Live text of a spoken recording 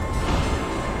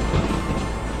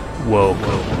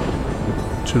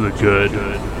Welcome to the Good,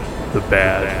 the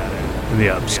Bad, and the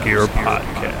Obscure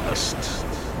podcast.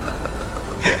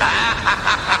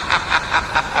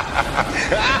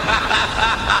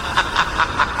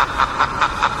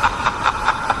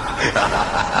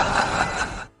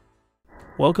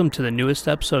 Welcome to the newest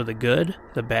episode of the Good,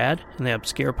 the Bad, and the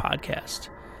Obscure podcast.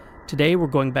 Today we're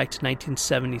going back to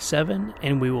 1977,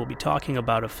 and we will be talking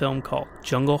about a film called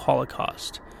Jungle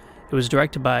Holocaust. It was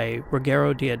directed by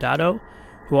Ruggero Deodato,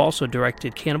 who also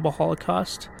directed Cannibal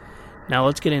Holocaust. Now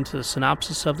let's get into the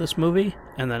synopsis of this movie,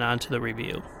 and then on to the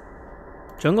review.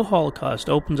 Jungle Holocaust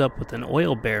opens up with an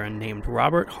oil baron named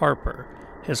Robert Harper,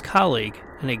 his colleague,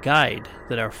 and a guide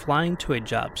that are flying to a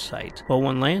job site. But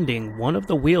when landing, one of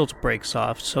the wheels breaks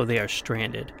off, so they are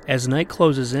stranded. As night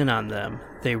closes in on them,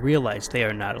 they realize they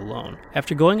are not alone.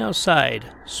 After going outside,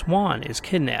 Swan is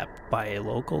kidnapped by a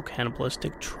local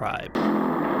cannibalistic tribe.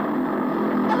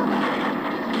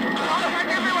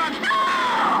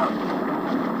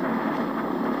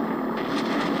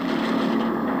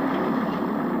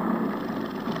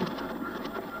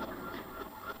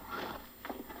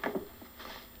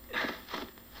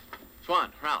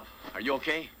 Swan, Ralph, are you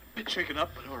okay? Bit shaken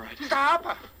up, but all right.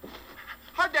 Stop!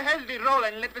 How the hell did he roll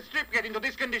and let the strip get into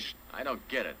this condition? I don't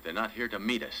get it. They're not here to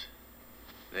meet us.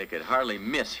 They could hardly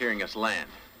miss hearing us land,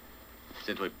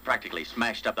 since we practically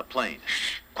smashed up the plane.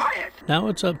 Quiet! Now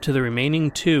it's up to the remaining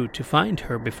two to find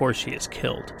her before she is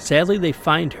killed. Sadly, they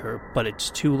find her, but it's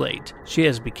too late. She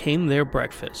has become their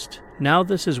breakfast. Now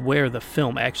this is where the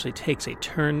film actually takes a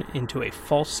turn into a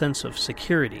false sense of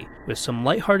security, with some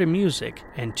lighthearted music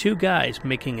and two guys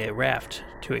making a raft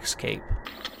to escape.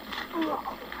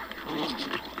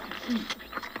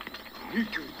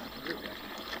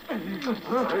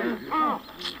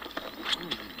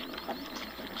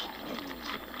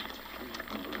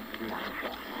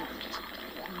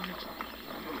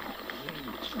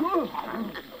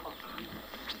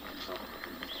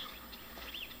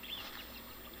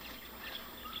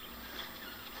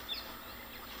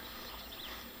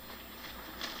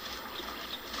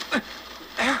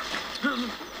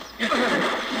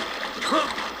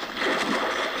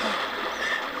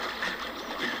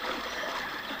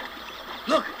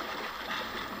 Look!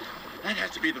 That has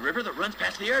to be the river that runs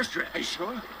past the airstrip. Are you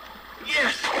sure?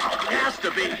 Yes! It has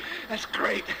to be! That's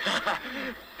great.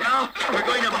 Now, we're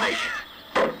going to make it.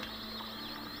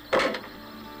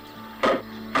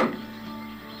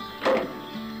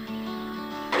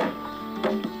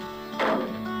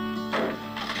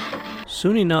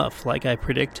 Soon enough, like I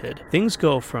predicted, things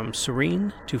go from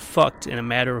serene to fucked in a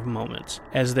matter of moments,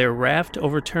 as their raft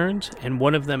overturns and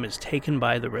one of them is taken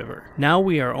by the river. Now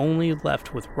we are only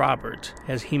left with Robert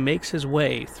as he makes his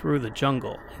way through the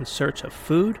jungle in search of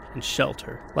food and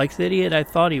shelter. Like the idiot I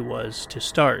thought he was to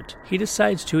start, he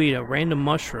decides to eat a random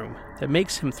mushroom that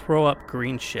makes him throw up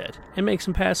green shit and makes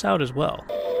him pass out as well.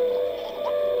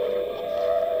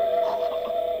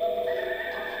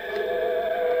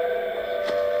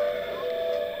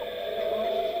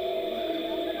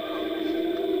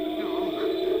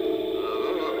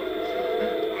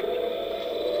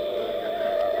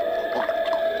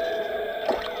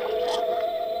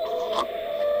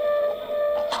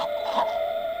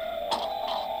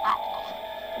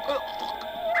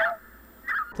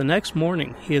 The next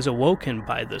morning, he is awoken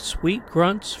by the sweet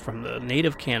grunts from the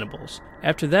native cannibals.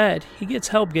 After that, he gets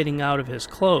help getting out of his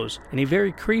clothes in a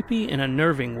very creepy and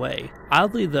unnerving way.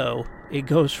 Oddly though, it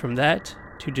goes from that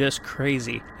to just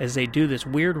crazy as they do this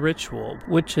weird ritual,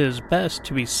 which is best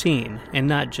to be seen and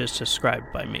not just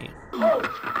described by me.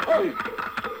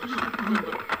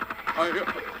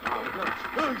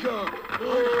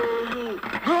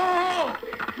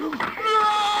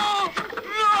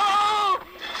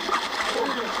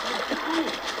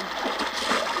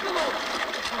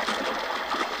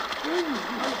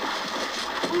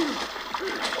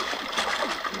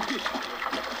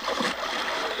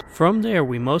 From there,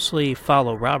 we mostly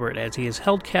follow Robert as he is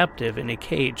held captive in a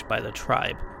cage by the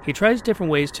tribe. He tries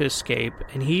different ways to escape,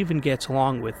 and he even gets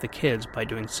along with the kids by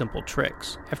doing simple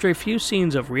tricks. After a few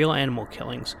scenes of real animal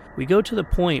killings, we go to the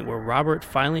point where Robert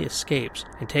finally escapes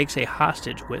and takes a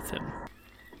hostage with him.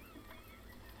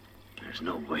 There's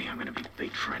no way I'm going to be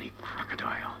bait for any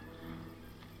crocodile.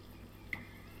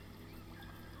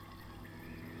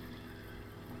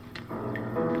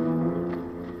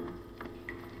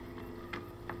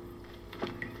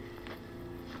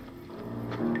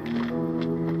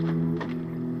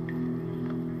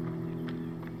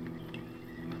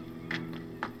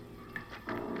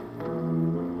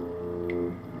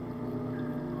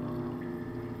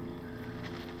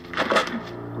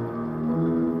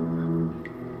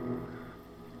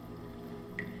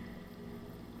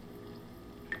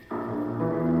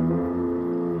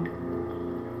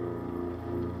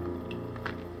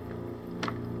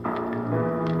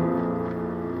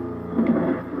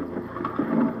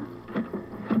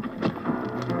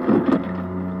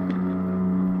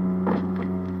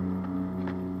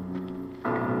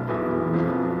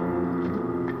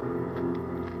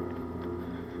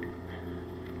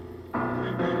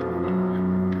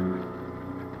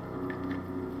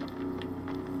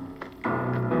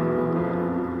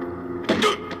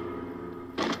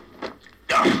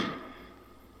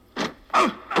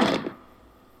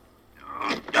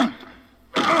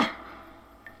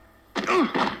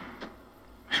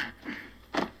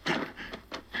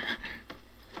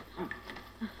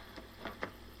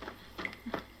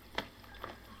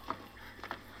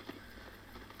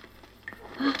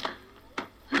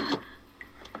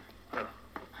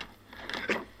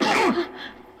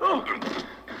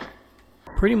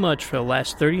 pretty much for the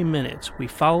last 30 minutes, we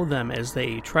follow them as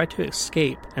they try to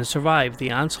escape and survive the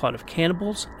onslaught of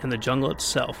cannibals and the jungle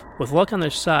itself. With luck on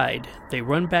their side, they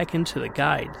run back into the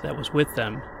guide that was with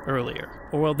them earlier,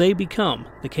 or will they become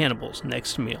the cannibals'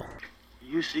 next meal?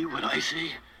 You see what I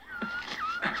see?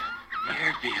 The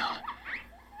airfield.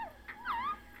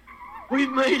 We've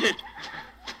made it!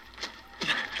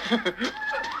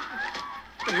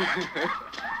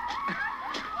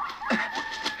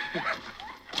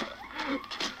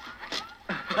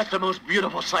 That's the most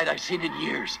beautiful sight I've seen in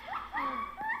years.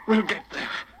 We'll get there,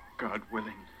 God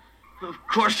willing. Of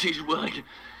course he's willing.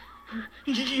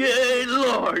 Yea,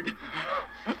 Lord!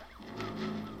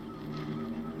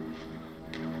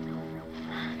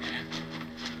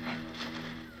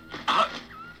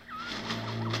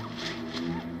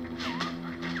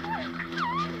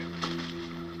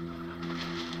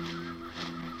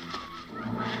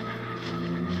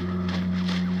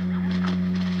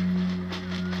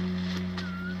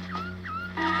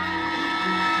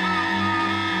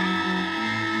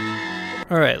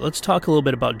 Alright, let's talk a little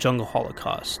bit about Jungle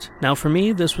Holocaust. Now for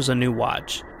me, this was a new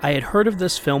watch. I had heard of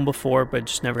this film before, but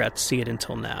just never got to see it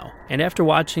until now. And after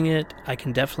watching it, I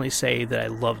can definitely say that I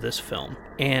love this film.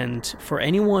 And for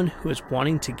anyone who is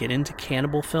wanting to get into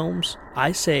cannibal films,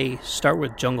 I say start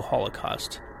with Jungle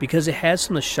Holocaust. Because it has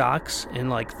some of the shocks and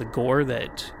like the gore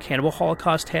that Cannibal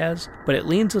Holocaust has, but it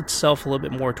leans itself a little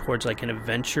bit more towards like an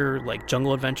adventure, like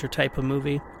jungle adventure type of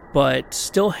movie, but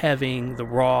still having the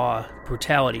raw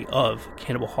brutality of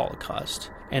Cannibal Holocaust.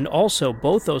 And also,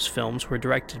 both those films were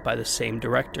directed by the same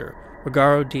director,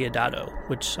 Ruggero Deodato,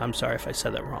 which I'm sorry if I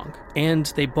said that wrong. And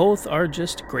they both are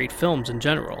just great films in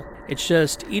general. It's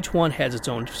just each one has its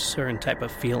own certain type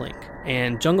of feeling.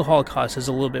 And Jungle Holocaust is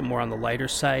a little bit more on the lighter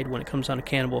side when it comes down to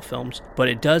cannibal films, but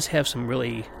it does have some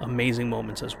really amazing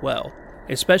moments as well.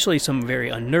 Especially some very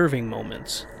unnerving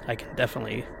moments, I can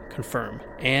definitely confirm.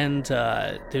 And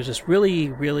there's this really,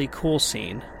 really cool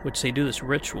scene, which they do this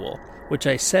ritual, which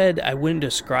I said I wouldn't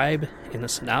describe in the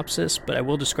synopsis, but I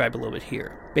will describe a little bit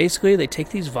here. Basically, they take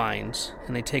these vines,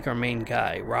 and they take our main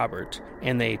guy, Robert,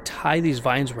 and they tie these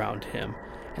vines around him,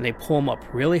 and they pull him up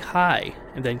really high,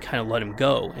 and then kind of let him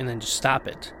go, and then just stop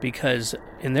it. Because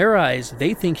in their eyes,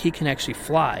 they think he can actually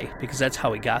fly, because that's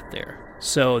how he got there.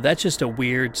 So that's just a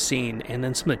weird scene, and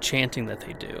then some of the chanting that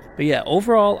they do. But yeah,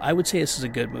 overall, I would say this is a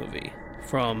good movie.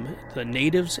 From the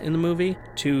natives in the movie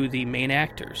to the main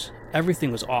actors.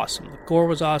 Everything was awesome. The gore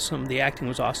was awesome, the acting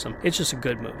was awesome. It's just a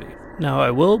good movie. Now, I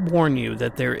will warn you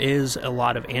that there is a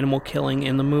lot of animal killing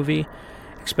in the movie,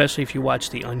 especially if you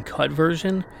watch the uncut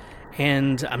version.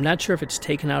 And I'm not sure if it's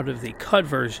taken out of the cut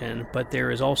version, but there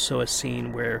is also a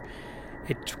scene where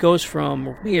it goes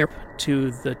from weird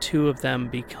to the two of them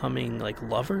becoming like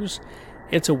lovers.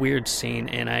 It's a weird scene,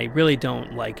 and I really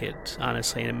don't like it,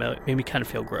 honestly, and it made me kind of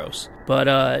feel gross.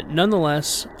 But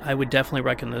nonetheless, I would definitely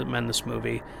recommend this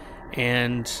movie,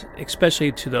 and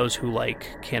especially to those who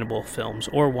like cannibal films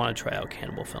or want to try out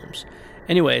cannibal films.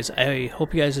 Anyways, I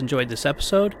hope you guys enjoyed this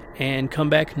episode, and come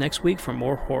back next week for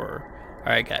more horror.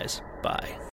 Alright guys,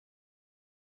 bye.